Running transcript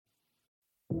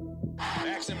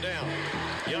Backs him down.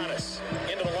 Giannis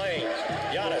into the lane.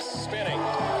 Giannis spinning.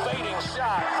 Fading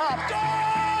shot. Up.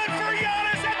 Good for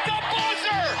Giannis at the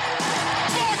buzzer.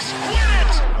 Bucks win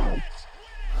it.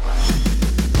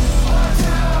 Our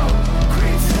town,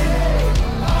 Green City,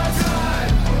 our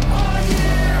time, our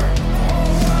year,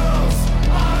 whole world's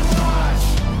on watch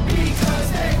because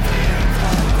they fear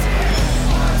coming.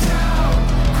 Our town,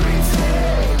 Green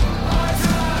City, our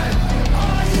time,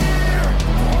 our year,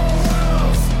 whole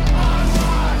world's on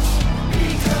watch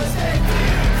because they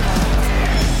fear coming.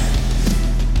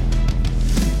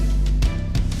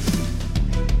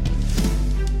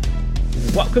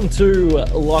 Welcome to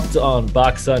Locked On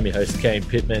Bucks. I'm your host, Kane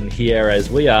Pittman, here as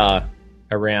we are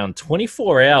around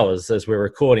 24 hours as we're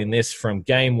recording this from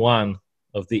Game 1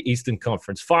 of the Eastern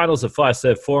Conference Finals of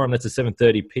Fiserv Forum. That's a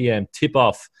 7:30 p.m.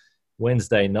 tip-off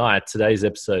Wednesday night. Today's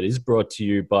episode is brought to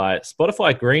you by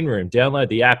Spotify Green Room. Download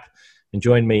the app and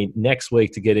join me next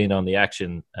week to get in on the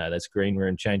action. That's Green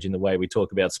Room, changing the way we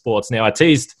talk about sports. Now, I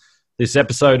teased this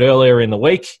episode earlier in the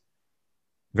week.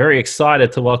 Very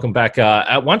excited to welcome back.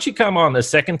 Once you come on the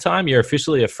second time, you're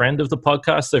officially a friend of the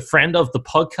podcast. So friend of the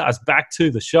podcast back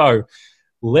to the show.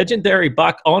 Legendary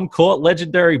Buck on court,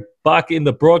 legendary Buck in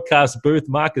the broadcast booth,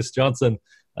 Marques Johnson.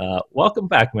 Welcome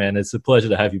back, man. It's a pleasure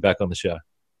to have you back on the show.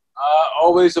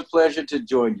 Always a pleasure to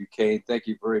join you, Kane. Thank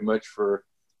you very much for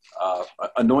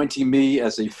anointing me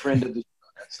as a friend of the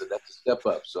show. That's a step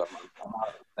up. So I'm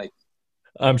honored. Thank you.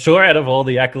 I'm sure out of all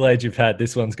the accolades you've had,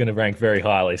 this one's going to rank very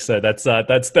highly. So that's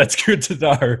good to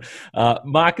know.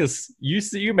 Marques,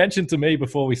 you mentioned to me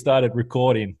before we started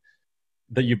recording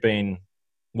that you've been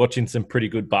watching some pretty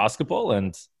good basketball,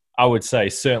 and I would say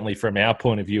certainly from our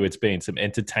point of view, it's been some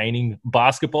entertaining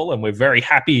basketball, and we're very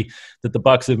happy that the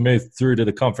Bucks have moved through to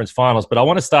the conference finals. But I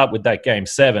want to start with that Game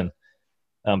 7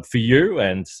 for you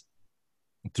and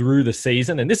through the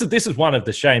season. And this is one of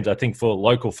the shames, I think, for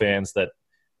local fans, that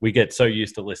we get so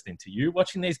used to listening to you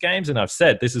watching these games. And I've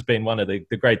said this has been one of the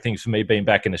great things for me being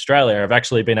back in Australia. I've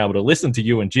actually been able to listen to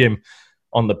you and Jim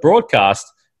on the broadcast.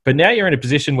 But now you're in a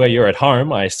position where you're at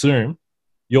home, I assume.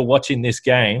 You're watching this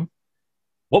game.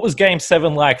 What was Game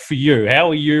 7 like for you? How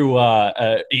are you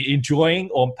enjoying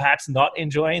or perhaps not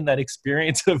enjoying that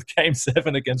experience of Game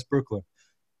 7 against Brooklyn?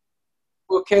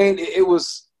 Well, Kane, it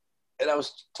was – and I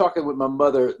was talking with my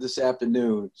mother this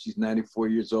afternoon. She's 94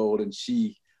 years old, and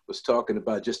she – was talking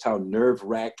about just how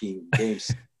nerve-wracking Game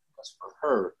 7 was for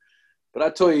her. But I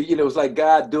told you, it was like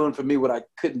God doing for me what I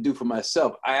couldn't do for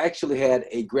myself. I actually had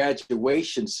a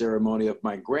graduation ceremony of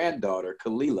my granddaughter,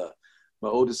 Kalila, my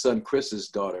oldest son, Chris's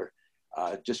daughter,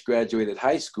 just graduated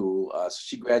high school. So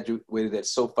she graduated at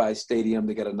SoFi Stadium.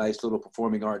 They got a nice little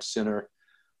performing arts center.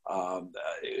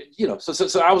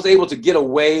 So I was able to get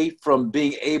away from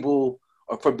being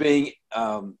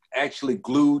actually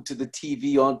glued to the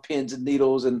TV on pins and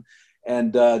needles and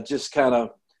just kind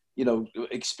of,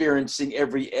 experiencing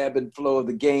every ebb and flow of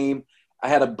the game. I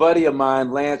had a buddy of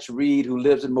mine, Lance Reed, who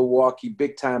lives in Milwaukee,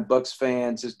 big-time Bucks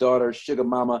fans. His daughter, Sugar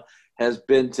Mama, has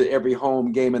been to every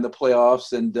home game in the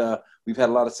playoffs, and we've had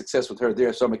a lot of success with her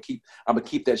there. So I'm gonna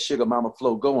keep that Sugar Mama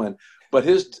flow going. But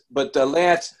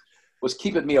Lance was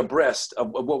keeping me abreast of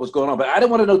what was going on. But I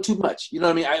didn't want to know too much. You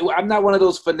know what I mean? I'm not one of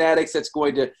those fanatics that's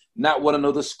going to not want to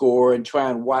know the score and try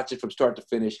and watch it from start to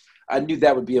finish. I knew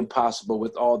that would be impossible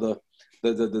with all the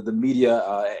media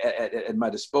at my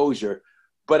disposal.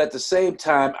 But at the same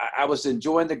time, I was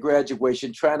enjoying the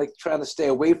graduation, trying to stay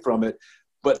away from it.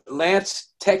 But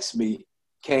Lance texted me,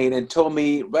 Kane, and told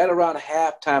me right around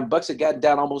halftime, Bucks had gotten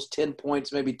down almost 10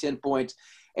 points, maybe 10 points.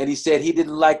 And he said he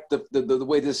didn't like the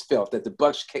way this felt, that the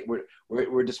Bucks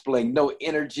were displaying no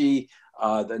energy,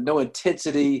 no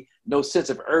intensity, no sense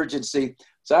of urgency.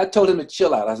 So I told him to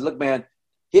chill out. I said, look, man,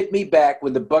 hit me back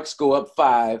when the Bucks go up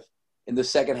 5 in the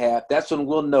second half. That's when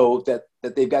we'll know that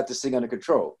they've got this thing under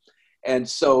control. And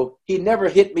so he never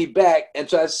hit me back. And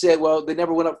so I said, well, they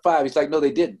never went up 5. He's like, no,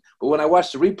 they didn't. But when I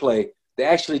watched the replay, they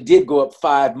actually did go up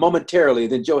 5 momentarily.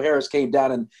 Then Joe Harris came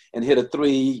down and hit a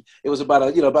 3. It was about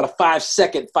a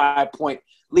 5-second 5-point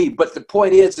lead. But the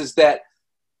point is that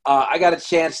I got a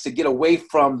chance to get away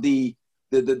from the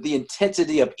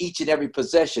intensity of each and every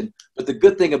possession. But the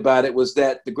good thing about it was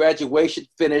that the graduation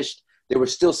finished. There were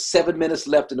still 7 minutes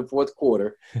left in the fourth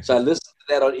quarter. So I listened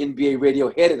to that on NBA radio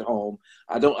headed home.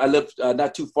 I live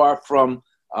not too far from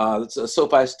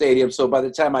SoFi Stadium. So by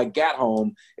the time I got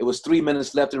home, it was 3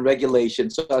 minutes left in regulation.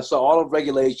 So I saw all of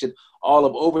regulation, all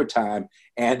of overtime,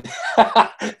 and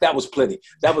that was plenty.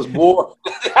 That was more.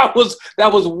 that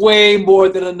was way more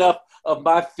than enough of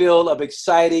my fill of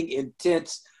exciting,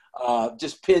 intense,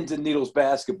 just pins and needles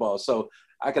basketball. So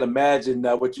I can imagine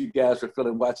what you guys were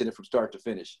feeling watching it from start to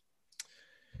finish.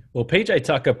 Well, PJ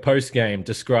Tucker post-game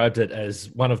described it as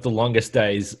one of the longest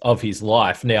days of his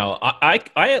life. Now, I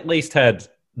at least had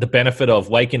the benefit of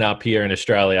waking up here in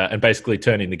Australia and basically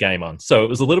turning the game on. So it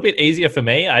was a little bit easier for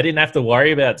me. I didn't have to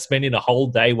worry about spending a whole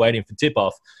day waiting for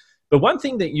tip-off. But one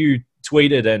thing that you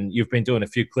tweeted, and you've been doing a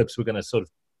few clips, we're going to sort of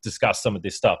discuss some of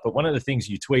this stuff, but one of the things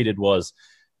you tweeted was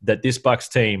that this Bucks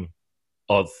team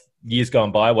of years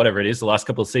gone by, whatever it is, the last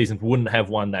couple of seasons, wouldn't have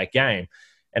won that game.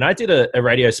 And I did a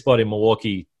radio spot in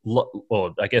Milwaukee,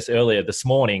 or I guess earlier this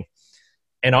morning,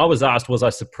 and I was asked, was I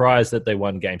surprised that they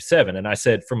won Game 7? And I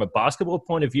said, from a basketball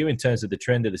point of view, in terms of the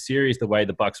trend of the series, the way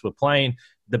the Bucks were playing,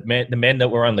 the men that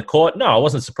were on the court, no, I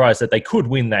wasn't surprised that they could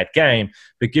win that game.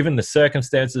 But given the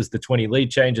circumstances, the 20 lead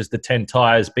changes, the 10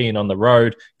 ties, being on the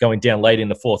road, going down late in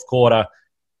the fourth quarter,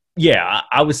 yeah,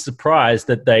 I was surprised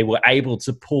that they were able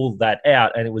to pull that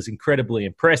out, and it was incredibly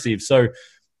impressive. So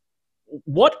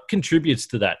what contributes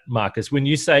to that, Marcus, when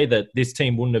you say that this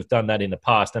team wouldn't have done that in the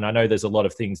past? And I know there's a lot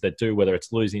of things that do, whether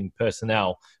it's losing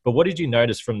personnel, but what did you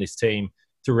notice from this team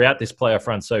throughout this playoff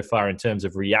run so far in terms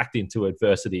of reacting to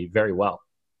adversity very well?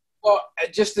 Well,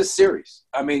 just this series.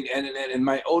 I mean, and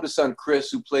my oldest son,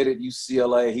 Chris, who played at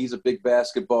UCLA, he's a big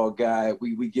basketball guy.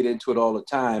 We get into it all the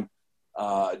time,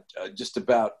 just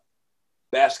about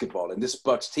basketball and this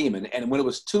Bucks team. And when it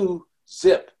was 2-0,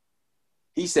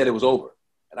 he said it was over.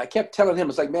 And I kept telling him,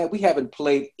 it's like, man, we haven't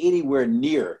played anywhere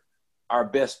near our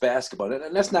best basketball.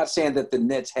 And that's not saying that the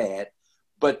Nets had,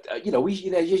 but,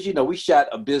 we shot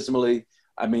abysmally.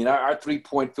 I mean, our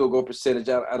three-point field goal percentage,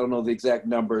 I don't know the exact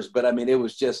numbers, but, I mean, it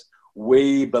was just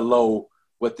way below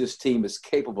what this team is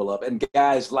capable of. And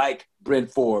guys like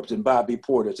Brent Forbes and Bobby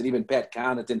Portis and even Pat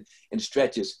Connaughton in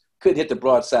stretches couldn't hit the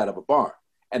broadside of a barn.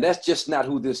 And that's just not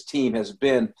who this team has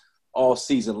been all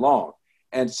season long.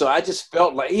 And so I just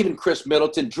felt like even Chris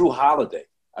Middleton, Drew Holiday.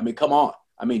 I mean, come on.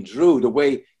 I mean, Drew, the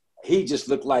way he just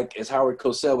looked like, as Howard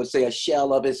Cosell would say, a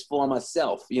shell of his former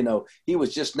self. You know, he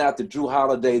was just not the Drew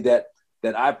Holiday that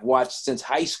I've watched since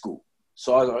high school,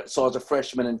 saw as a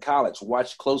freshman in college,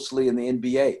 watched closely in the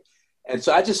NBA. And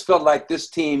so I just felt like this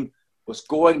team was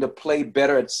going to play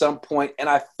better at some point. And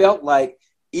I felt like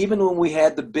even when we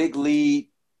had the big lead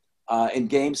in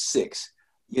Game 6,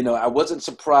 I wasn't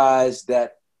surprised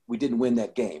that we didn't win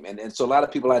that game. And so a lot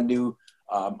of people I knew,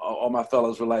 all my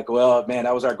fellows were like, well, man,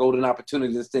 that was our golden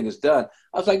opportunity. This thing is done.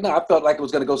 I was like, no, I felt like it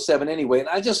was going to go 7 anyway. And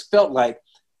I just felt like,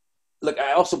 look,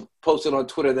 I also posted on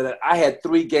Twitter that I had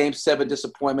 3 Game 7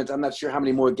 disappointments. I'm not sure how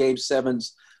many more Game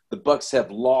 7s the Bucks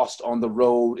have lost on the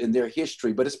road in their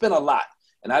history, but it's been a lot.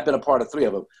 And I've been a part of 3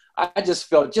 of them. I just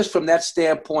felt, just from that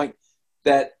standpoint,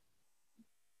 that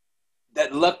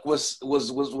luck was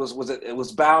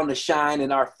bound to shine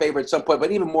in our favor at some point.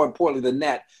 But even more importantly than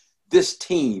that, this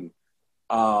team,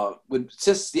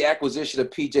 since the acquisition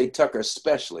of P.J. Tucker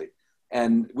especially,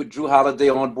 and with Drew Holiday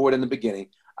on board in the beginning,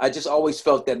 I just always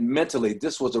felt that mentally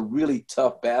this was a really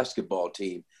tough basketball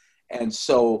team. And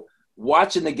so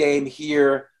watching the game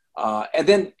here,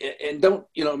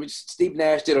 Steve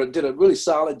Nash did a really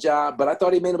solid job, but I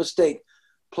thought he made a mistake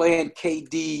playing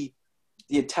KD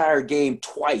the entire game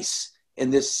twice in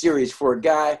this series for a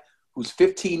guy who's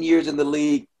 15 years in the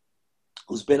league,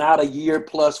 who's been out a year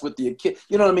plus with the kid.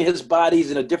 You know what I mean? His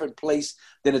body's in a different place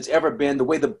than it's ever been. The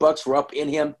way the Bucks were up in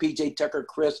him, PJ Tucker,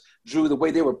 Chris, Drew, the way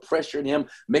they were pressuring him,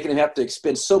 making him have to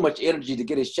expend so much energy to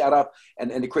get his shot up and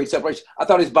to create separation. I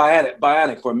thought he was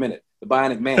bionic for a minute, the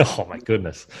bionic man. Oh, my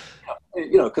goodness.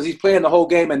 Because he's playing the whole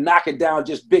game and knocking down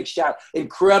just big shots,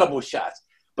 incredible shots.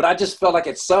 But I just felt like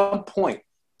at some point,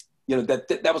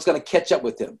 that was going to catch up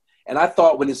with him. And I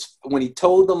thought when he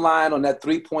toed the line on that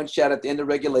 3-point shot at the end of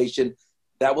regulation,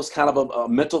 that was kind of a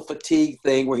mental fatigue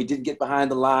thing where he didn't get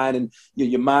behind the line and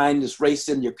your mind is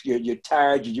racing, you're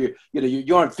tired,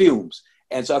 you're on fumes.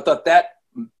 And so I thought that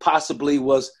possibly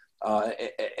was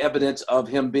evidence of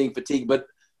him being fatigued,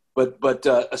 but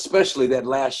especially that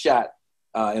last shot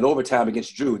in overtime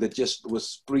against Drew that just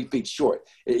was 3 feet short.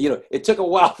 It took a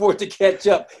while for it to catch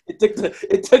up. It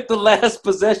took the last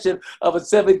possession of a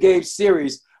 7-game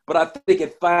series, but I think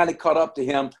it finally caught up to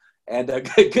him. And a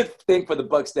good thing for the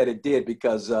Bucks that it did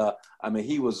because,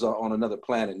 he was on another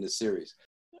planet in this series.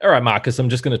 All right, Marcus, I'm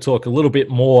just going to talk a little bit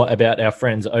more about our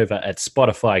friends over at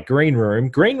Spotify Green Room.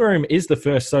 Green Room is the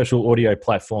first social audio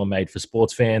platform made for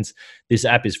sports fans. This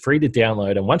app is free to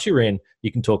download, and once you're in,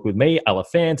 you can talk with me, other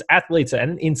fans, athletes,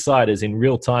 and insiders in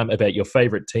real time about your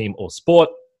favorite team or sport.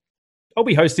 I'll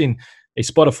be hosting a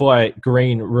Spotify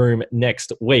Green Room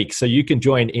next week, so you can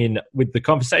join in with the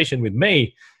conversation with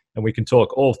me, and we can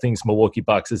talk all things Milwaukee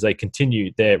Bucks as they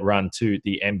continue their run to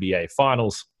the NBA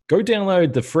Finals. Go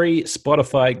download the free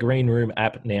Spotify Green Room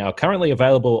app now. Currently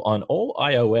available on all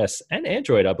iOS and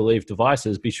Android, I believe,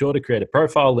 devices. Be sure to create a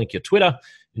profile, link your Twitter,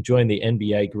 and join the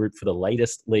NBA group for the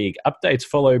latest league updates.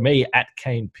 Follow me at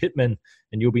Kane Pittman,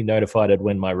 and you'll be notified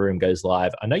when my room goes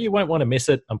live. I know you won't want to miss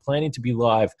it. I'm planning to be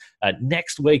live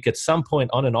next week at some point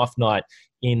on an off night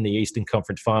in the Eastern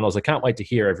Conference Finals. I can't wait to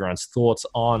hear everyone's thoughts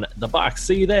on the Bucks.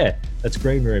 See you there. That's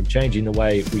Green Room, changing the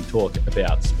way we talk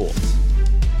about sports.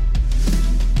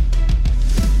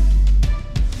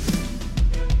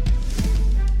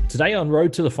 Today on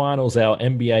Road to the Finals, our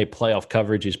NBA playoff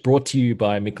coverage is brought to you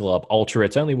by Michelob Ultra.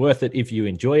 It's only worth it if you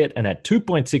enjoy it, and at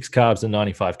 2.6 carbs and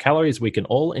 95 calories, we can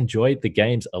all enjoy the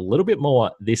games a little bit more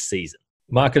this season.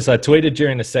 Marcus, I tweeted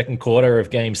during the second quarter of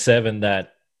Game 7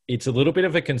 that it's a little bit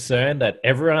of a concern that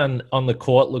everyone on the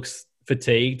court looks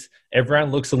fatigued.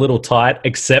 Everyone looks a little tight,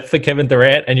 except for Kevin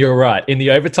Durant, and you're right. In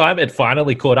the overtime, it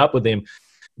finally caught up with him.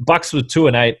 Bucks were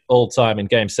 2-8 all time in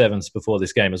Game 7s before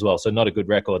this game as well, so not a good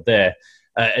record there.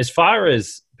 As far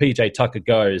as PJ Tucker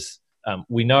goes,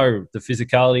 we know the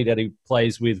physicality that he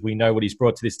plays with. We know what he's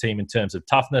brought to this team in terms of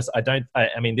toughness.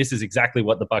 I mean, this is exactly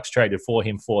what the Bucks traded for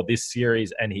him for this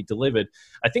series, and he delivered.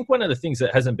 I think one of the things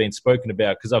that hasn't been spoken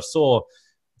about, because I've saw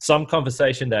some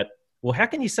conversation that, well, how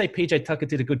can you say PJ Tucker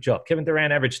did a good job? Kevin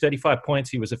Durant averaged 35 points.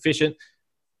 He was efficient.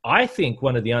 I think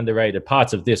one of the underrated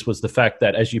parts of this was the fact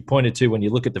that, as you pointed to when you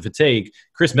look at the fatigue,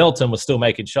 Chris Middleton was still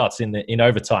making shots in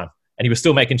overtime. And he was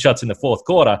still making shots in the fourth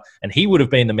quarter, and he would have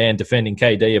been the man defending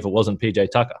KD if it wasn't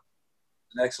PJ Tucker.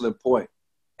 An excellent point.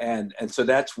 And so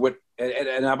that's what –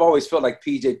 and I've always felt like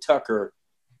PJ Tucker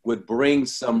would bring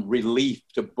some relief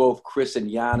to both Chris and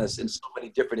Giannis in so many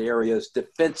different areas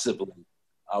defensively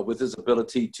with his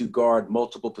ability to guard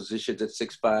multiple positions at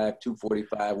 6'5",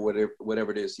 245,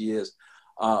 whatever it is he is.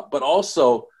 But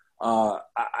also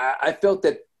I felt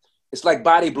that it's like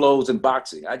body blows in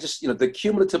boxing. I just, the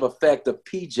cumulative effect of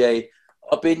PJ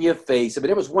up in your face. I mean,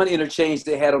 there was one interchange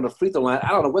they had on the free throw line. I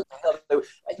don't know what the hell.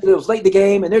 It was late in the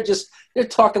game, and they're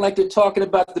talking like they're talking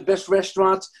about the best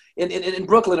restaurants in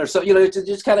Brooklyn or so.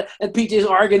 Just kind of, and PJ's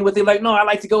arguing with him like, no, I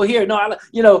like to go here. No, I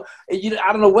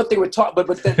don't know what they were talking,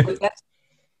 but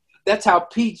that's how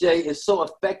PJ is so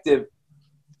effective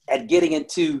at getting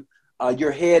into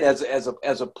your head as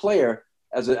a player.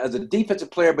 As a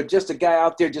defensive player, but just a guy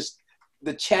out there, just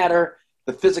the chatter,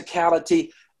 the physicality.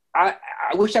 I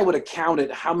wish I would have counted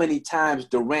how many times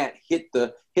Durant hit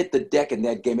the deck in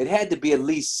that game. It had to be at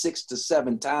least 6 to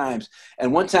 7 times.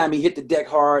 And one time he hit the deck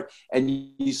hard, and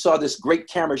you saw this great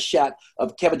camera shot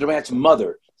of Kevin Durant's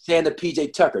mother saying to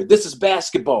PJ Tucker, "This is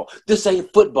basketball. This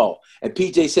ain't football." And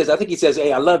PJ says, I think he says,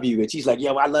 "Hey, I love you." And she's like,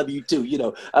 "Yeah, well, I love you too."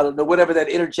 I don't know, whatever that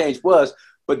interchange was.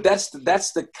 But that's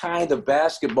the kind of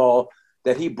basketball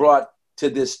that he brought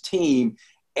to this team,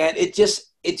 and it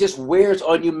just wears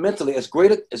on you mentally. As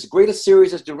great a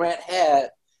series as Durant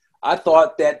had, I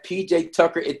thought that PJ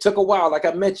Tucker, it took a while, like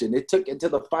I mentioned. It took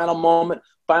until the final moment,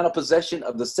 final possession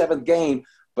of the 7th game,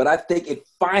 but I think it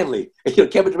finally,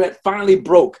 Kevin Durant finally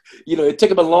broke. It took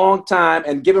him a long time,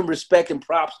 and give him respect and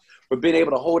props for being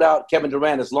able to hold out Kevin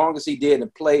Durant as long as he did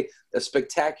and play a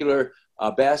spectacular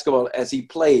basketball as he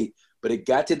played. But it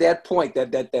got to that point,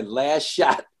 that last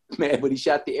shot, man, when he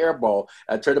shot the air ball,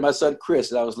 I turned to my son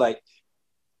Chris, and I was like,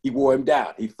 he wore him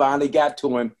down. He finally got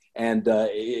to him, and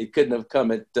it couldn't have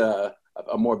come at a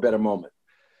more better moment.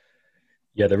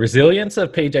 Yeah, the resilience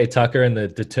of PJ Tucker and the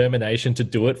determination to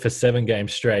do it for 7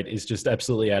 games straight is just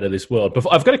absolutely out of this world. But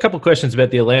I've got a couple of questions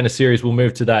about the Atlanta series. We'll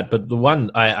move to that. But the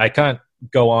one I can't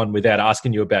go on without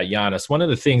asking you about Giannis. One of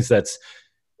the things that's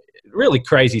really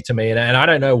crazy to me, and I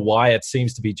don't know why it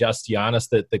seems to be just Giannis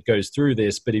that goes through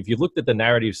this, but if you looked at the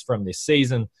narratives from this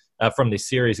season, from this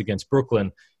series against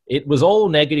Brooklyn, it was all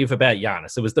negative about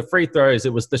Giannis. It was the free throws,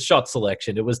 it was the shot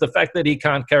selection, it was the fact that he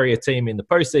can't carry a team in the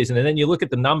postseason. And then you look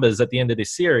at the numbers at the end of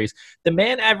this series, the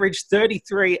man averaged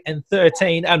 33 and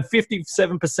 13 and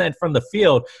 57% from the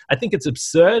field. I think it's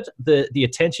absurd, the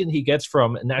attention he gets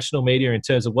from national media in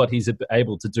terms of what he's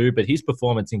able to do, but his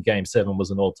performance in Game 7 was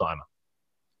an all-timer.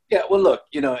 Yeah, well, look,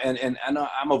 and I know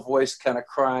I'm a voice kind of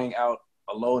crying out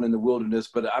alone in the wilderness,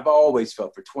 but I've always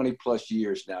felt for 20 plus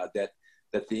years now that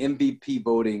the MVP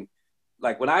voting,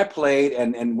 like when I played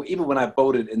and even when I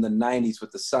voted in the 90s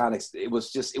with the Sonics, it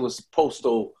was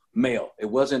postal mail. It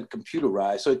wasn't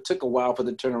computerized. So it took a while for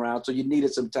the turnaround. So you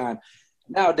needed some time.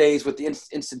 Nowadays, with the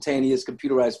instantaneous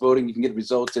computerized voting, you can get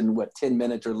results in 10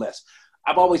 minutes or less.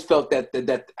 I've always felt that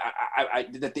the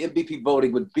MVP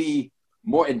voting would be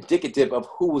more indicative of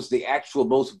who was the actual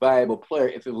most valuable player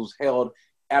if it was held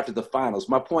after the finals.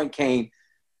 My point came,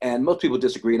 and most people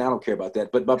disagree, and I don't care about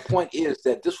that, but my point is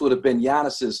that this would have been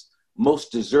Giannis's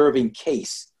most deserving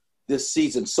case this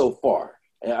season so far.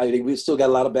 I think we've still got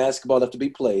a lot of basketball left to be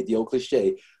played, the old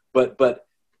cliche. But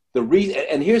the reason,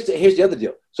 and here's the other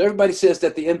deal. So everybody says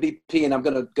that the MVP, and I'm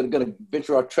gonna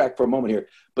venture off track for a moment here,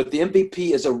 but the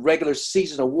MVP is a regular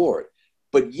season award.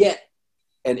 But yet,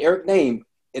 and Eric Name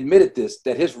admitted this,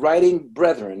 that his voting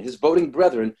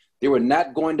brethren, they were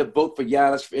not going to vote for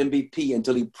Giannis for MVP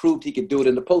until he proved he could do it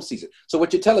in the postseason. So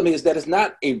what you're telling me is that it's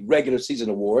not a regular season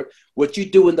award. What you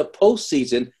do in the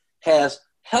postseason has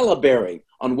hella bearing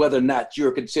on whether or not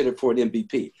you're considered for an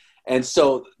MVP. And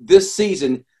so this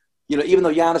season, even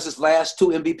though Giannis's last 2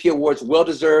 MVP awards,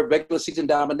 well-deserved regular season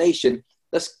domination,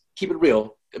 let's keep it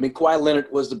real. I mean, Kawhi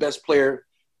Leonard was the best player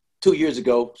 2 years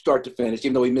ago, start to finish,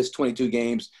 even though he missed 22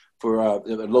 games for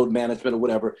load management or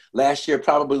whatever. Last year,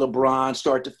 probably LeBron,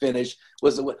 start to finish.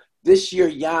 This year,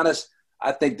 Giannis,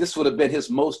 I think this would have been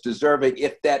his most deserving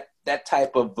if that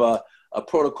type of a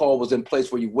protocol was in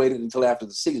place where you waited until after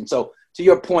the season. So to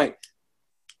your point,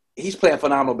 he's playing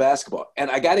phenomenal basketball. And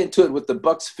I got into it with the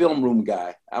Bucks film room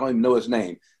guy. I don't even know his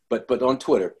name, but on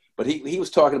Twitter. But he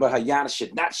was talking about how Giannis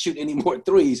should not shoot any more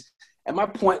threes. And my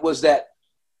point was that,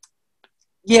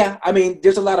 yeah, I mean,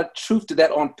 there's a lot of truth to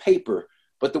that on paper.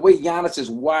 But the way Giannis is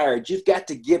wired, you've got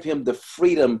to give him the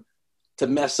freedom to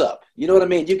mess up. You know what I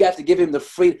mean? You got to give him the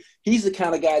freedom. He's the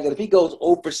kind of guy that if he goes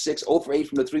 0 for 6, 0 for 8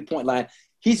 from the three-point line,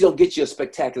 he's going to get you a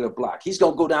spectacular block. He's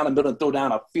going to go down the middle and throw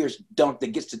down a fierce dunk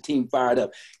that gets the team fired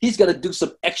up. He's going to do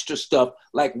some extra stuff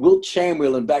like Wilt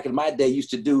Chamberlain back in my day used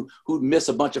to do, who'd miss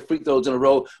a bunch of free throws in a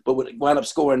row but would wind up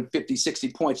scoring 50,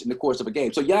 60 points in the course of a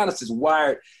game. So Giannis is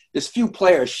wired. There's few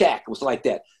players, Shaq was like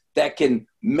that can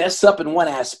mess up in one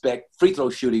aspect, free throw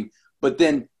shooting, but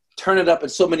then turn it up in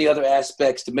so many other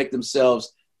aspects to make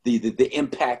themselves the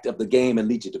impact of the game and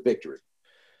lead you to victory.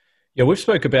 Yeah, we've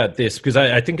spoke about this because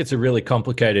I think it's a really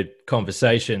complicated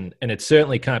conversation, and it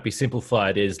certainly can't be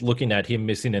simplified as looking at him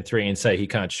missing a 3 and say he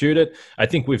can't shoot it. I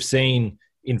think we've seen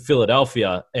in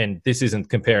Philadelphia, and this isn't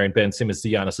comparing Ben Simmons to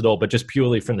Giannis at all, but just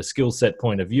purely from the skill set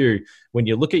point of view, when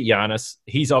you look at Giannis,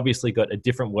 he's obviously got a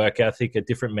different work ethic, a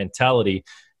different mentality,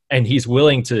 and he's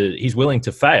willing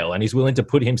to fail, and he's willing to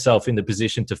put himself in the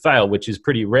position to fail, which is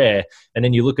pretty rare. And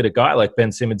then you look at a guy like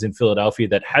Ben Simmons in Philadelphia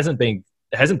that hasn't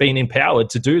been empowered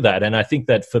to do that. And I think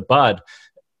that for Bud,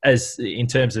 as in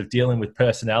terms of dealing with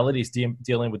personalities,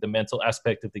 dealing with the mental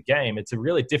aspect of the game, it's a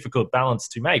really difficult balance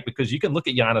to make, because you can look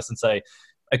at Giannis and say,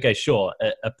 okay, sure,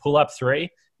 a pull-up 3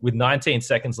 with 19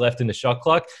 seconds left in the shot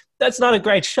clock, that's not a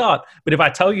great shot. But if I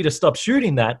tell you to stop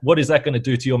shooting that, what is that going to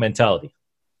do to your mentality?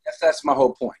 Yes, that's my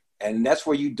whole point. And that's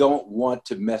where you don't want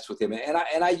to mess with him.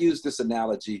 And I use this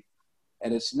analogy,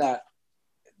 and it's not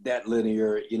that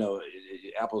linear,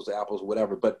 apples to apples,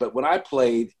 whatever. But when I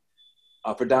played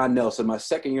for Don Nelson, my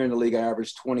second year in the league, I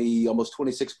averaged almost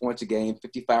 26 points a game,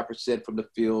 55% from the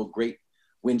field, great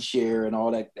win share, and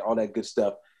all that good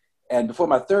stuff. And before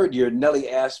my third year, Nelly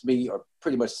asked me, or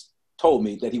pretty much told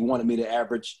me, that he wanted me to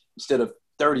average, instead of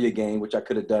 30 a game, which I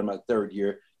could have done my third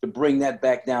year, to bring that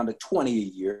back down to 20 a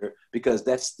year, because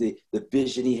that's the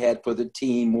vision he had for the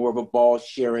team, more of a ball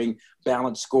sharing,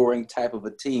 balanced scoring type of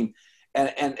a team.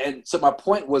 And so my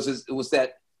point was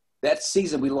that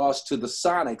season we lost to the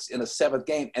Sonics in a 7th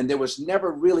game, and there was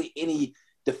never really any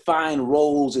defined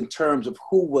roles in terms of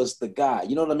who was the guy.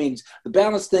 You know what I mean? The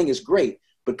balance thing is great,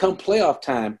 but come playoff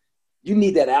time, you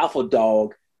need that alpha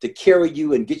dog to carry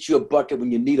you and get you a bucket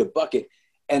when you need a bucket.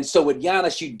 And so with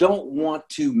Giannis, you don't want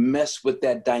to mess with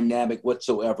that dynamic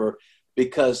whatsoever,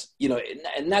 because,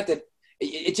 and not that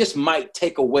it just might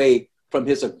take away from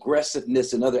his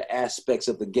aggressiveness and other aspects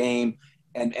of the game,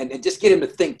 and just get him to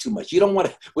think too much. You don't want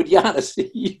to, with Giannis,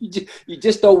 you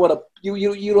just don't want to,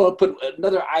 you don't put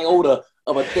another iota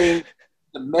of a thing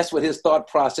to mess with his thought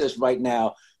process right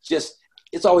now.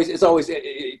 It's always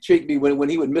intrigued me when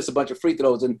he would miss a bunch of free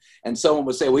throws and someone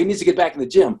would say, well, he needs to get back in the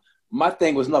gym. My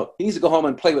thing was, no, he needs to go home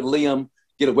and play with Liam,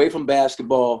 get away from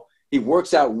basketball. He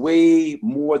works out way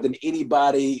more than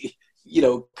anybody,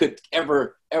 could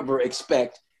ever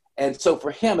expect. And so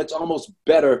for him, it's almost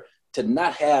better to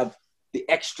not have the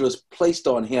extras placed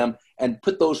on him and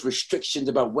put those restrictions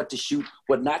about what to shoot,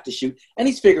 what not to shoot. And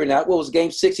he's figuring out, was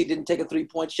game 6, he didn't take a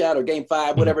 3-point shot, or game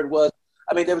 5, whatever it was.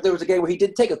 I mean, there was a game where he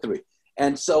didn't take a 3.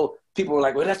 And so people were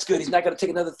like, well, that's good. He's not going to take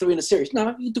another 3 in the series.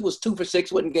 No, he was 2 for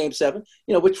 6, wasn't game 7,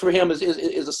 which for him is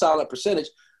a solid percentage.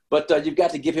 But you've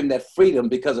got to give him that freedom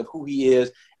because of who he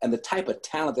is and the type of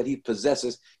talent that he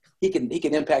possesses. He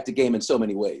can impact the game in so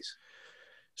many ways.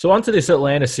 So onto this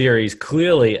Atlanta series,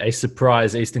 clearly a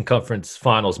surprise Eastern Conference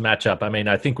Finals matchup. I mean,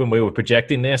 I think when we were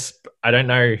projecting this, I don't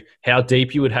know how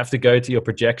deep you would have to go to your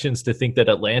projections to think that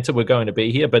Atlanta were going to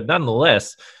be here, but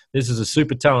nonetheless, this is a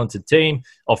super talented team.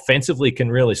 Offensively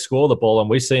can really score the ball, and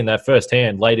we've seen that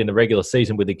firsthand late in the regular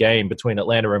season with the game between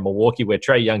Atlanta and Milwaukee where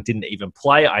Trae Young didn't even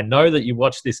play. I know that you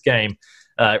watched this game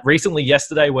recently,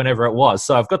 yesterday, whenever it was.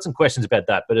 So I've got some questions about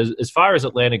that. But as far as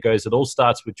Atlanta goes, it all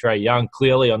starts with Trae Young,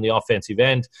 clearly on the offensive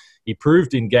end. He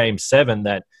proved in Game 7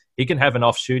 that he can have an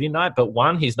off shooting night, but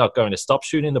one, he's not going to stop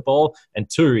shooting the ball, and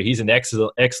two, he's an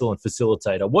excellent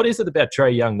facilitator. What is it about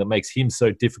Trae Young that makes him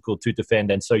so difficult to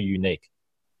defend and so unique?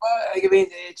 I mean,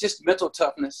 it's just mental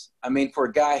toughness. I mean, for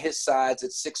a guy his size at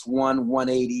 6'1",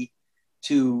 180,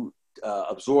 to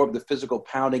absorb the physical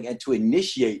pounding and to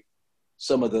initiate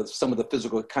some of the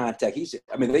physical contact.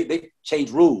 They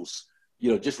changed rules,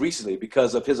 just recently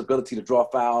because of his ability to draw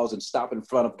fouls and stop in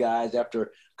front of guys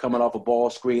after coming off a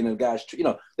ball screen, and guys,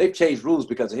 they've changed rules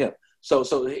because of him.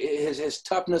 So his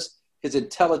toughness, his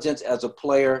intelligence as a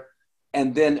player,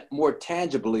 and then more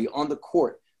tangibly on the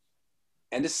court.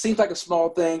 And this seems like a small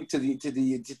thing to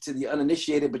the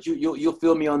uninitiated, but you'll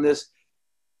feel me on this.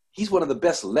 He's one of the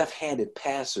best left-handed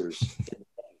passers.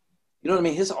 You know what I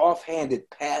mean? His offhanded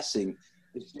passing.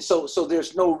 So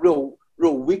there's no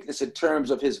real weakness in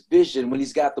terms of his vision. When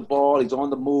he's got the ball, he's on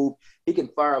the move. He can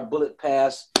fire a bullet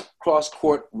pass, cross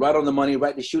court, right on the money,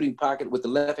 right in the shooting pocket with the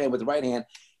left hand, with the right hand.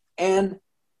 And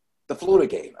the floater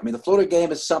game. I mean, the floater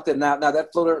game is something now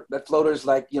that floater is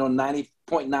like,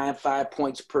 90.95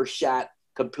 points per shot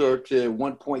compared to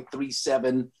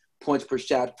 1.37 points per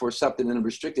shot for something in a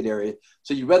restricted area.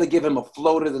 So you'd rather give him a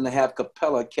floater than to have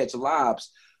Capella catch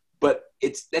lobs, but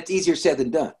that's easier said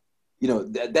than done.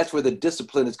 That's where the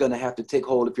discipline is going to have to take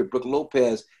hold if you're Brook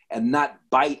Lopez, and not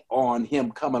bite on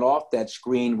him coming off that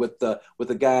screen with the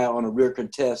guy on a rear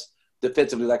contest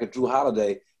defensively like a Drew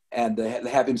Holiday, and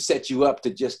have him set you up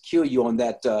to just kill you on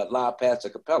that lob pass to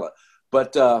Capella.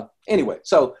 But anyway,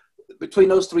 so between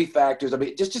those three factors, I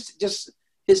mean, just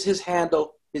his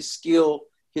handle, his skill,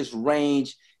 his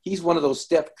range. He's one of those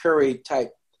Steph Curry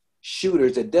type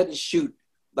shooters that doesn't shoot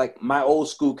like my old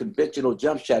school conventional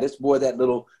jump shot. It's more that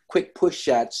little quick push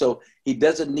shot. So he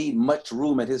doesn't need much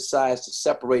room at his size to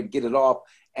separate and get it off.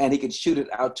 And he can shoot it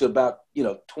out to about,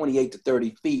 28 to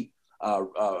 30 feet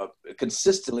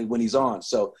consistently when he's on.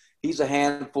 So he's a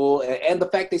handful. And the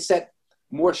fact they set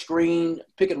more screen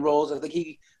pick and rolls, I think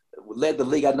he led the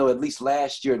league, I know, at least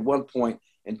last year at one point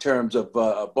in terms of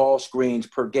ball screens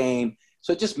per game.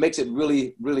 So it just makes it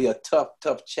really, really a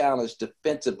tough challenge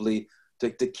defensively to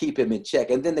keep him in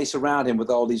check. And then they surround him with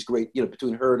all these great,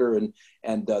 between Herter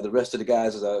and the rest of the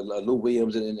guys, Lou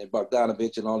Williams and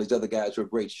Bogdanovich and all these other guys who are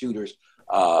great shooters.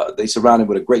 They surround him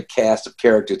with a great cast of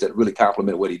characters that really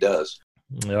complement what he does.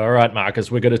 All right, Marcus,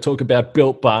 we're going to talk about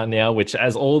Built Bar now, which,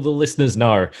 as all the listeners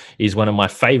know, is one of my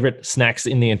favorite snacks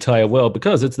in the entire world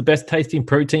because it's the best tasting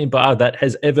protein bar that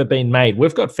has ever been made.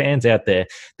 We've got fans out there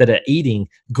that are eating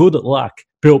good luck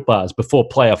Built Bars before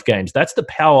playoff games. That's the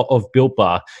power of Built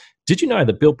Bar. Did you know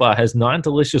that Built Bar has 9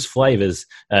 delicious flavors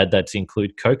that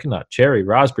include coconut, cherry,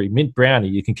 raspberry, mint brownie?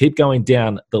 You can keep going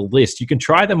down the list. You can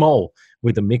try them all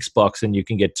with a mix box, and you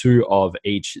can get 2 of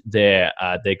each there.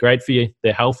 They're great for you.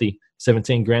 They're healthy.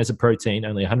 17 grams of protein,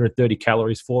 only 130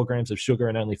 calories, 4 grams of sugar,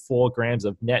 and only 4 grams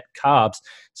of net carbs.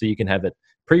 So you can have it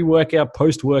pre-workout,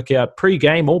 post-workout,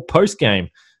 pre-game, or post-game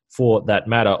for that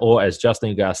matter, or as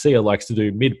Justin Garcia likes to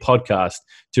do mid-podcast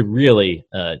to really,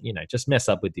 just mess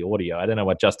up with the audio. I don't know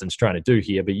what Justin's trying to do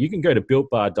here, but you can go to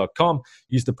BuiltBar.com,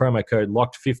 use the promo code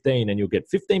LOCKED15, and you'll get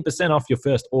 15% off your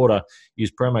first order.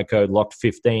 Use promo code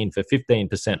LOCKED15 for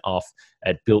 15% off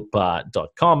at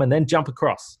BuiltBar.com, and then jump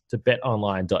across to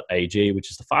betonline.ag,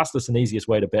 which is the fastest and easiest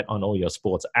way to bet on all your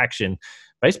sports action.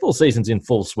 Baseball season's in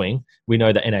full swing. We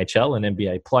know the NHL and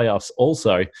NBA playoffs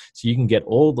also, so you can get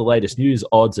all the latest news,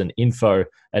 odds, and info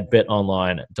at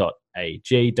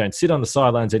betonline.ag. Don't sit on the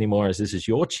sidelines anymore, as this is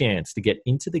your chance to get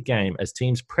into the game as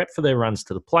teams prep for their runs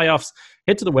to the playoffs.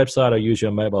 Head to the website or use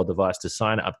your mobile device to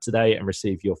sign up today and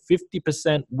receive your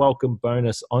 50% welcome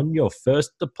bonus on your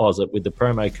first deposit with the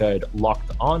promo code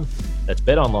LOCKEDON. That's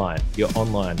BetOnline, your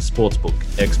online sportsbook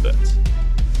experts.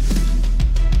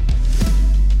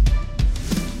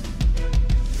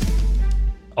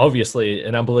 Obviously,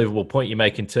 an unbelievable point you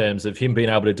make in terms of him being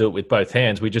able to do it with both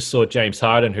hands. We just saw James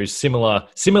Harden, who's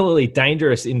similarly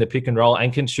dangerous in the pick and roll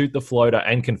and can shoot the floater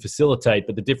and can facilitate.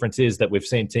 But the difference is that we've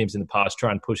seen teams in the past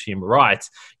try and push him right.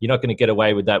 You're not going to get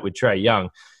away with that with Trae Young.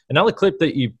 Another clip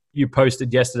that you you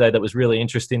posted yesterday that was really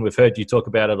interesting. We've heard you talk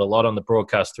about it a lot on the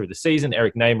broadcast through the season.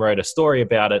 Eric Name wrote a story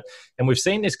about it, and we've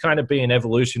seen this kind of be an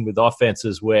evolution with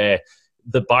offenses where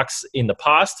the Bucks in the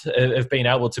past have been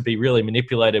able to be really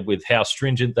manipulated with how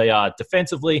stringent they are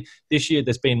defensively. This year,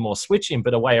 there's been more switching,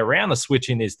 but a way around the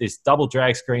switching is this double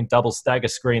drag screen, double stagger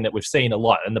screen that we've seen a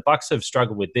lot, and the Bucks have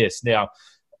struggled with this. Now,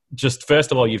 just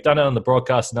first of all, you've done it on the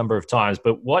broadcast a number of times,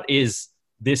 but what is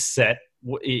this set,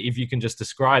 if you can just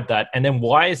describe that, and then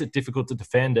why is it difficult to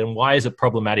defend, and why is it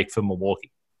problematic for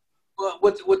Milwaukee? Well,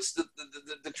 what's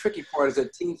the tricky part is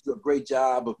that teams do a great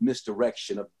job of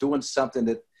misdirection, of doing something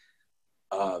that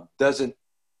doesn't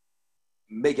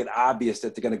make it obvious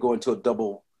that they're going to go into a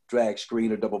double drag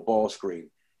screen or double ball screen.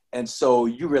 And so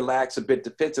you relax a bit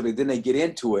defensively, then they get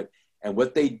into it. And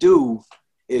what they do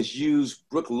is use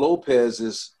Brook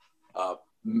Lopez's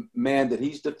man that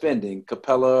he's defending,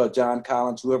 Capella, John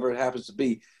Collins, whoever it happens to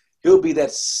be. He'll be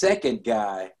that second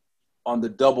guy on the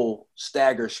double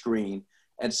stagger screen.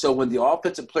 And so when the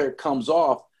offensive player comes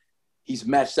off, he's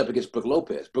matched up against Brook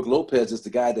Lopez. Brook Lopez is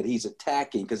the guy that he's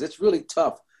attacking because it's really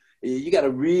tough. You got to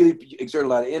really exert a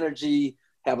lot of energy,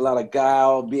 have a lot of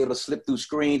guile, be able to slip through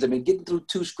screens. I mean, getting through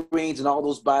two screens and all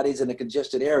those bodies in a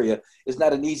congested area is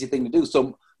not an easy thing to do.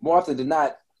 So more often than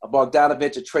not, a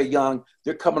Bogdanovich or Trae Young,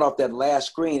 they're coming off that last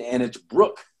screen, and it's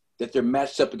Brook that they're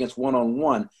matched up against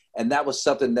one-on-one. And that was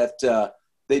something that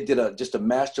they did just a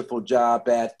masterful job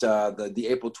at the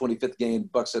April 25th game,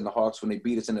 Bucks and the Hawks, when they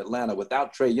beat us in Atlanta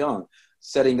without Trae Young,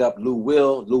 setting up Lou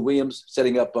Williams,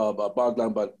 setting up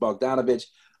Bogdanovich,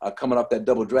 coming off that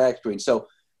double drag screen. So,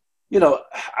 you know,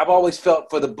 I've always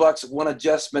felt for the Bucks, one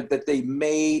adjustment that they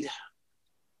made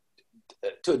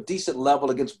to a decent level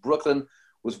against Brooklyn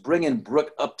was bringing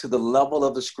Brook up to the level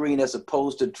of the screen as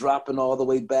opposed to dropping all the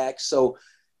way back. So,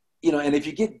 you know, and if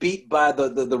you get beat by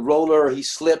the roller, or he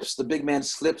slips, the big man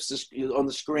slips on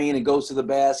the screen and goes to the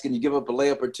basket, and you give up a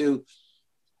layup or two,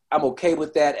 I'm okay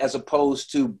with that, as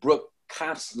opposed to Brook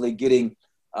constantly getting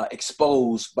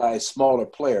exposed by a smaller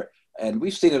player. And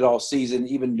we've seen it all season,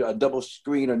 even a double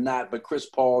screen or not, but Chris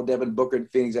Paul, Devin Booker,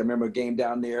 and Phoenix, I remember a game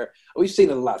down there. We've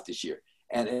seen it a lot this year.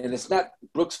 And it's not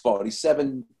Brook's fault. He's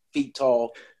 7 feet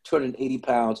tall, 280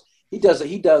 pounds. He does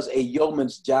a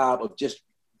yeoman's job of just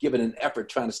giving an effort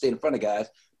trying to stay in front of guys,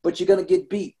 but you're going to get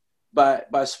beat by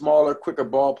smaller, quicker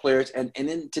ball players. And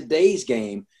in today's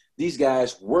game, these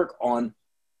guys work on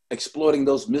exploiting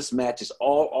those mismatches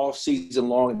all season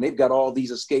long, and they've got all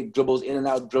these escape dribbles, in and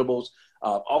out dribbles,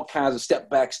 all kinds of step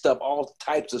back stuff, all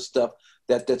types of stuff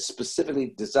that's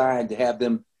specifically designed to have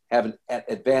them have an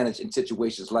advantage in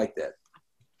situations like that.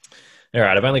 All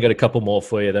right, I've only got a couple more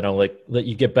for you, then I'll let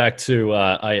you get back to,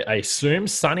 I assume,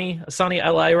 sunny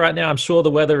LA right now. I'm sure the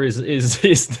weather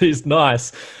is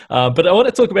nice. But I want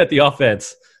to talk about the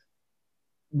offense.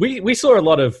 We saw a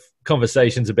lot of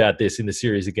conversations about this in the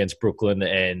series against Brooklyn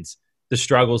and the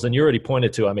struggles, and you already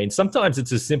pointed to, I mean, sometimes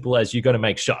it's as simple as you got to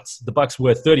make shots. The Bucks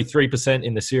were 33%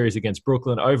 in the series against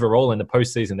Brooklyn. Overall in the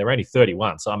postseason, they're only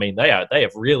 31. So, I mean, they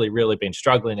have really, really been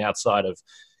struggling outside of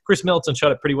Chris Middleton.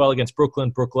 Shot it pretty well against Brooklyn,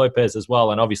 Brook Lopez as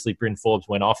well, and obviously Bryn Forbes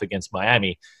went off against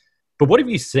Miami. But what have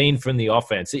you seen from the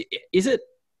offense? Is it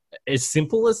as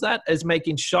simple as that, as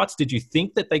making shots? Did you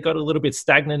think that they got a little bit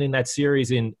stagnant in that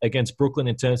series against Brooklyn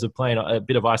in terms of playing a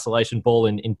bit of isolation ball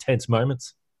in intense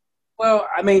moments? Well,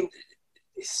 I mean,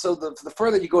 so the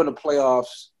further you go into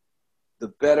playoffs, the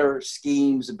better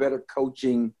schemes, the better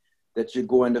coaching that you're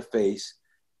going to face.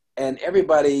 And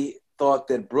everybody thought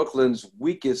that Brooklyn's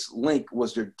weakest link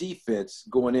was their defense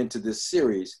going into this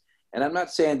series. And I'm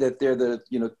not saying that they're the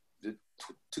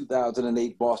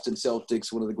 2008 Boston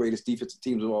Celtics, one of the greatest defensive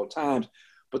teams of all times,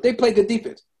 but they play good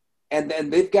defense. And then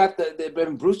they've got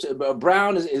Bruce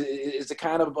Brown is the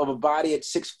kind of a body at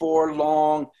 6'4",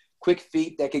 long, quick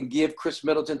feet that can give Chris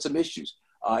Middleton some issues.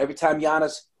 Every time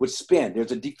Giannis would spin,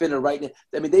 there's a defender right now.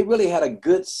 I mean, they really had a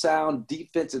good, sound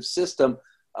defensive system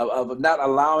of not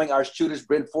allowing our shooters.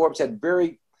 Bryn Forbes had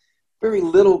very, very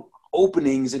little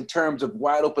openings in terms of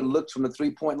wide open looks from the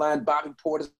three-point line. Bobby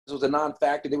Portis was a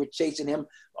non-factor. They were chasing him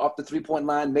off the three-point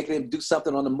line, making him do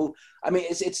something on the move. I mean,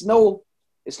 it's no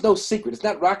secret. It's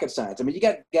not rocket science. I mean, you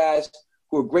got guys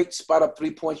who are great spot-up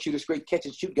three-point shooters, great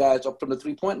catch-and-shoot guys up from the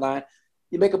three-point line.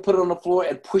 You make them put it on the floor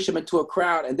and push them into a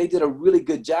crowd, and they did a really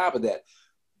good job of that.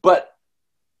 But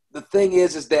the thing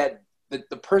is that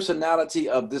the personality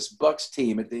of this Bucks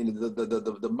team,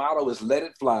 the motto is let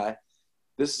it fly.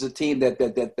 This is a team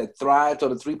that thrives on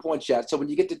the three-point shot. So when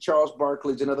you get to Charles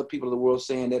Barkley's and other people in the world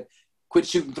saying that quit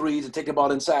shooting threes and take the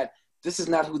ball inside, this is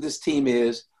not who this team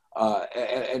is.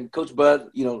 And Coach Bud,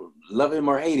 love him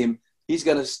or hate him, he's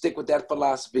going to stick with that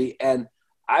philosophy. And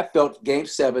I felt game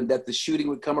 7 that the shooting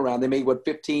would come around. They made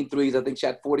 15 threes. I think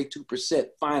shot 42%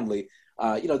 finally.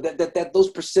 That those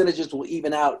percentages will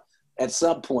even out at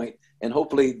some point, and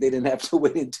hopefully they didn't have to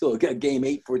wait until game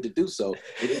 8 for it to do so.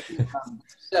 It is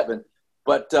 7,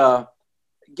 but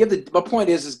my point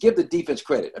is give the defense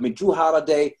credit. I mean, Drew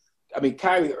Holiday. I mean,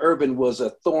 Kyrie Irving was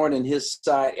a thorn in his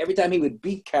side. Every time he would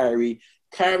beat Kyrie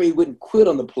wouldn't quit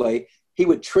on the play. He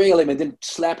would trail him and then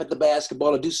slap at the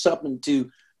basketball or do something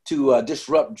to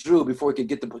disrupt Drew before he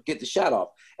could get the shot off.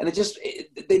 And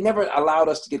they never allowed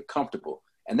us to get comfortable.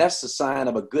 And that's the sign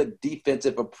of a good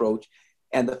defensive approach.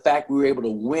 And the fact we were able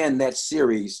to win that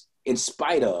series in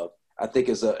spite of, I think,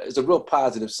 is a real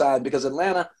positive sign, because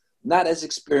Atlanta, not as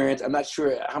experienced. I'm not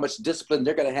sure how much discipline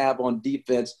they're going to have on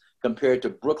defense compared to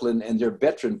Brooklyn and their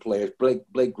veteran players,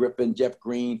 Blake Griffin, Jeff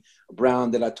Green, Brown,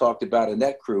 that I talked about in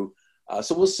that crew.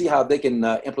 So we'll see how they can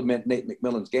implement Nate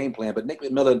McMillan's game plan. But Nate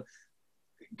McMillan,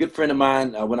 good friend of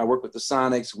mine, when I work with the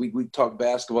Sonics, we talk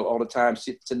basketball all the time,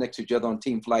 sit next to each other on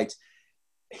team flights.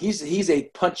 He's a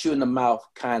punch you in the mouth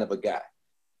kind of a guy,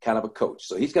 kind of a coach.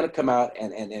 So he's going to come out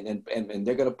and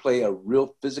they're going to play a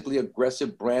real physically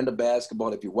aggressive brand of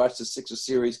basketball. If you watch the Sixers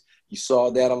series, you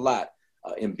saw that a lot.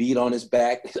 Embiid on his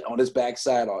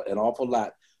backside, an awful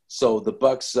lot. So the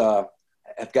Bucks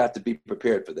have got to be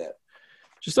prepared for that.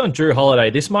 Just on Drew Holiday,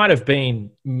 this might have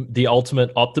been the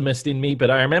ultimate optimist in me,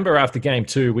 but I remember after game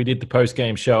 2, we did the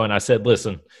post-game show, and I said,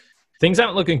 listen, things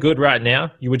aren't looking good right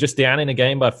now. You were just down in a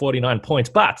game by 49 points.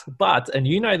 But, and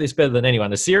you know this better than anyone,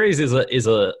 the series is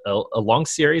a long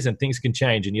series and things can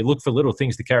change, and you look for little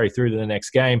things to carry through to the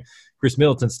next game. Chris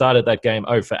Middleton started that game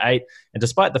 0 for 8, and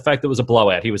despite the fact that it was a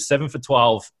blowout, he was 7 for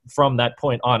 12 from that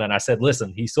point on, and I said,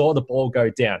 listen, he saw the ball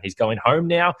go down. He's going home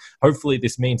now. Hopefully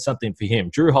this means something for him.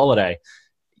 Drew Holiday,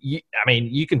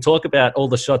 you can talk about all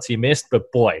the shots he missed,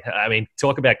 but boy,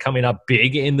 talk about coming up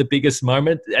big in the biggest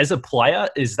moment. As a player,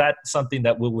 is that something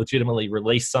that will legitimately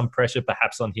release some pressure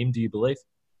perhaps on him, do you believe?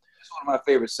 It's one of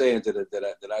my favorite sayings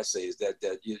that I say is that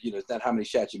it's not how many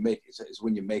shots you make, it's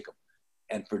when you make them.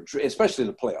 And for Drew, especially in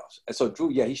the playoffs. And so Drew,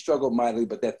 he struggled mightily,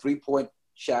 but that 3-point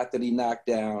shot that he knocked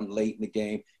down late in the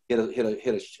game, hit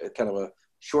a kind of a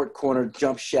short corner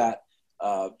jump shot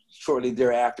shortly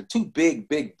thereafter. 2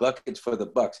 big buckets for the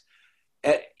Bucks.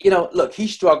 And, look, he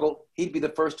struggled. He'd be the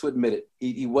first to admit it.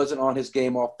 He wasn't on his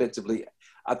game offensively.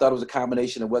 I thought it was a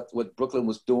combination of what Brooklyn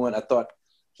was doing. I thought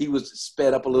he was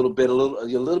sped up a little bit. I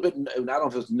don't know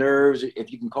if it was nerves,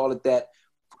 if you can call it that,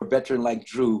 for a veteran like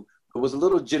Drew. It was a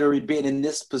little jittery being in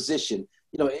this position.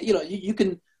 You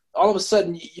can all of a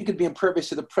sudden you can be impervious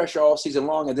to the pressure all season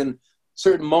long, and then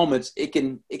certain moments it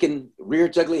can rear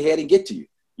its ugly head and get to you.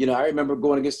 I remember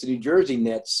going against the New Jersey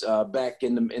Nets back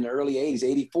in the early 80s,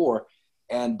 84,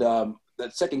 and the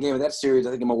second game of that series,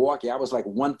 I think in Milwaukee, I was like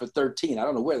 1 for 13. I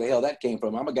don't know where the hell that came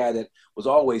from. I'm a guy that was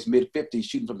always mid-50s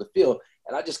shooting from the field,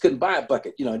 and I just couldn't buy a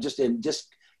bucket. Just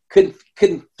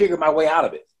couldn't figure my way out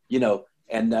of it.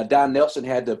 And Don Nelson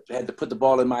had to put the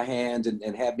ball in my hands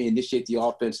and have me initiate the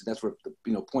offense, and that's where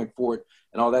the point forward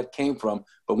and all that came from.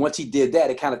 But once he did that,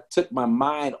 it kind of took my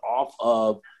mind off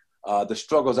of the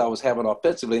struggles I was having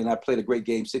offensively, and I played a great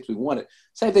game 6. We won it.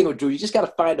 Same thing with Drew. You just got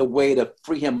to find a way to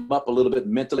free him up a little bit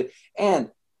mentally.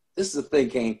 And this is the thing,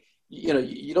 Kane.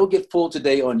 You don't get full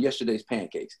today on yesterday's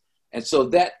pancakes. And so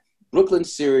that Brooklyn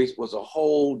series was a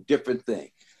whole different thing.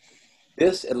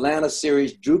 This Atlanta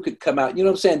series, Drew could come out. You know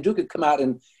what I'm saying? Drew could come out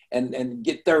and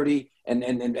get 30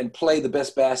 and play the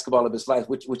best basketball of his life,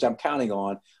 which I'm counting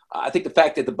on. I think the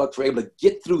fact that the Bucks were able to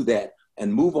get through that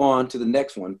and move on to the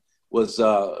next one is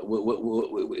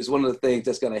one of the things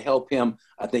that's going to help him,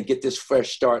 I think, get this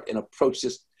fresh start and approach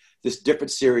this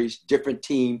different series, different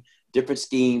team, different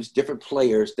schemes, different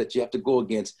players that you have to go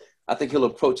against. I think he'll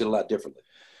approach it a lot differently.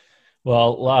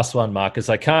 Well, last one, Marcus.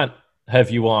 I can't have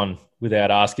you on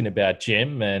without asking about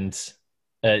Jim. And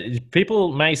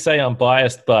people may say I'm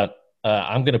biased, but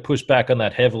I'm going to push back on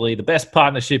that heavily. The best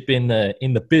partnership in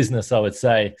the business, I would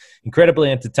say.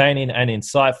 Incredibly entertaining and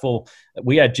insightful.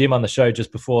 We had Jim on the show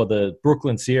just before the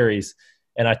Brooklyn series,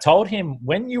 and I told him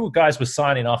when you guys were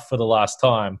signing off for the last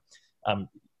time,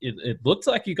 it looked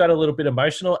like you got a little bit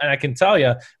emotional. And I can tell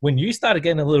you, when you started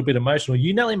getting a little bit emotional,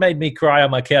 you nearly made me cry on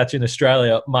my couch in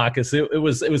Australia, Marcus. It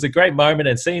was a great moment,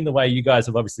 and seeing the way you guys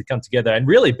have obviously come together and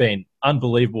really been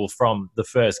unbelievable from the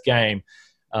first game.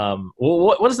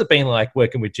 What has it been like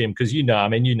working with Jim? Because he's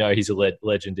a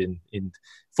legend in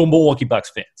for Milwaukee Bucks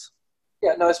fans.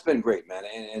 Yeah, no, it's been great, man,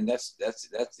 and that's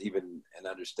even an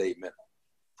understatement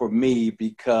for me,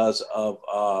 because of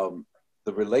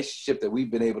the relationship that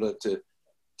we've been able to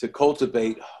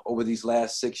cultivate over these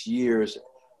last 6 years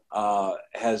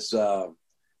has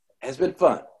has been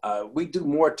fun. We do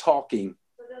more talking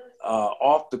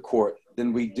off the court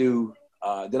than we do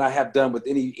than I have done with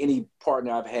any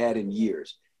partner I've had in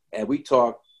years. And we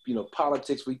talk,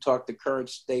 politics. We talk the current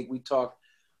state. We talk,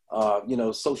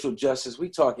 social justice. We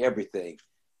talk everything.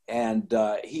 And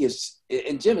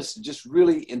Jim is just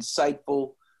really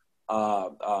insightful.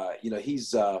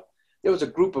 There was a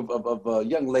group of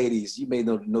young ladies. You may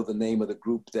know the name of the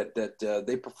group that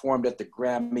they performed at the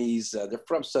Grammys. They're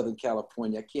from Southern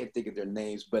California. I can't think of their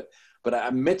names, but I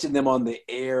mentioned them on the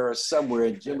air somewhere,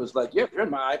 and Jim was like, "Yeah, you're in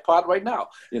my iPod right now,"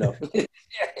 And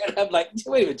I'm like,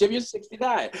 "Wait a minute, Jim, you're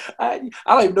 69. I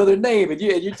don't even know their name, and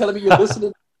you're telling me you're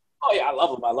listening." Oh yeah, I love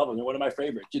them. They're one of my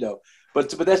favorites, But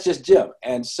that's just Jim,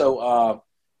 and so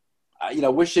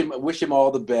wish him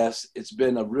all the best. It's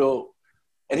been a real.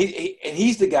 And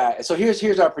he's the guy. So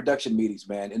here's our production meetings,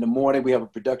 man. In the morning, we have a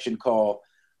production call,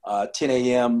 10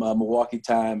 a.m. Milwaukee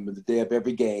time, the day of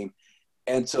every game.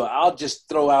 And so I'll just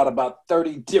throw out about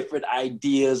 30 different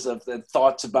ideas of the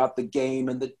thoughts about the game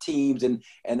and the teams. And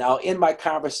I'll end my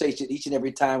conversation each and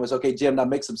every time was, okay, Jim, now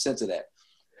make some sense of that.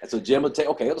 And so Jim would say,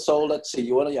 okay, so let's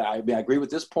see. I agree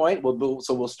with this point.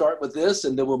 So we'll start with this,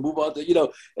 and then we'll move on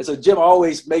to, And so Jim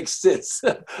always makes sense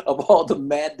of all the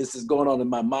madness that's going on in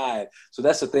my mind. So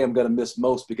that's the thing I'm going to miss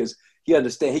most, because he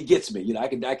understands. He gets me. I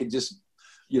can just,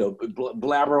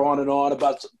 blabber on and on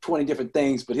about 20 different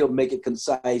things, but he'll make it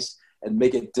concise and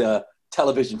make it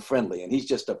television friendly. And he's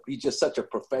just such a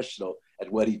professional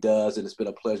at what he does, and it's been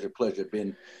a pleasure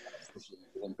being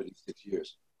with him for these 6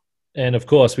 years. And of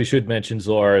course, we should mention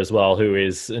Zora as well, who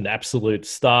is an absolute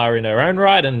star in her own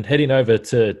right, and heading over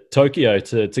to Tokyo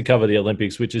to cover the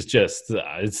Olympics, which is just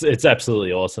it's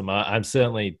absolutely awesome. I'm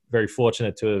certainly very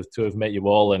fortunate to have met you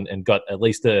all and got at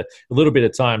least a little bit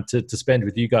of time to spend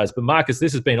with you guys. But Marcus,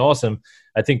 this has been awesome.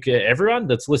 I think everyone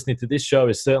that's listening to this show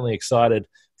is certainly excited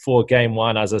for Game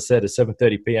 1, as I said, at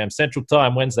 7:30 p.m. Central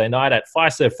Time, Wednesday night at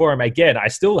Fiserv Forum. Again, I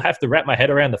still have to wrap my head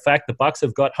around the fact the Bucks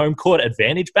have got home court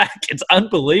advantage back. It's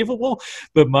unbelievable.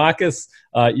 But Marcus,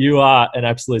 you are an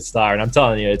absolute star, and I'm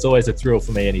telling you, it's always a thrill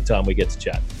for me anytime we get to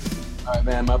chat. All right,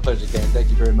 man, my pleasure, Ken.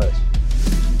 Thank you very much.